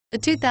The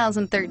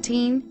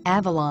 2013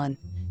 Avalon.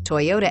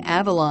 Toyota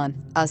Avalon,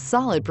 a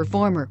solid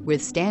performer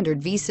with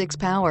standard V6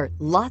 power,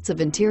 lots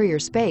of interior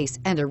space,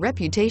 and a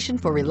reputation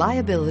for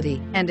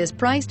reliability, and is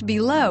priced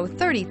below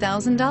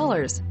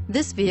 $30,000.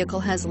 This vehicle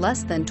has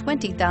less than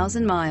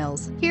 20,000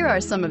 miles. Here are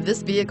some of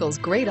this vehicle's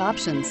great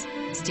options: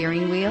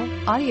 steering wheel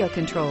audio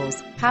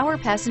controls, power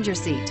passenger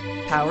seat,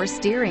 power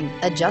steering,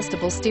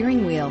 adjustable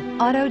steering wheel,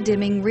 auto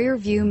dimming rear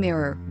view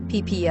mirror,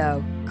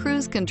 PPO,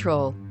 cruise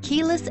control,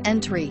 keyless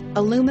entry,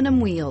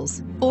 aluminum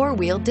wheels,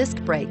 four-wheel disc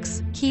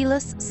brakes,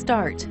 keyless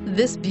start.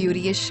 This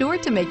beauty is sure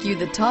to make you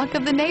the talk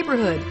of the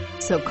neighborhood.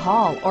 So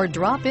call or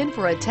drop in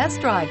for a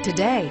test drive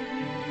today.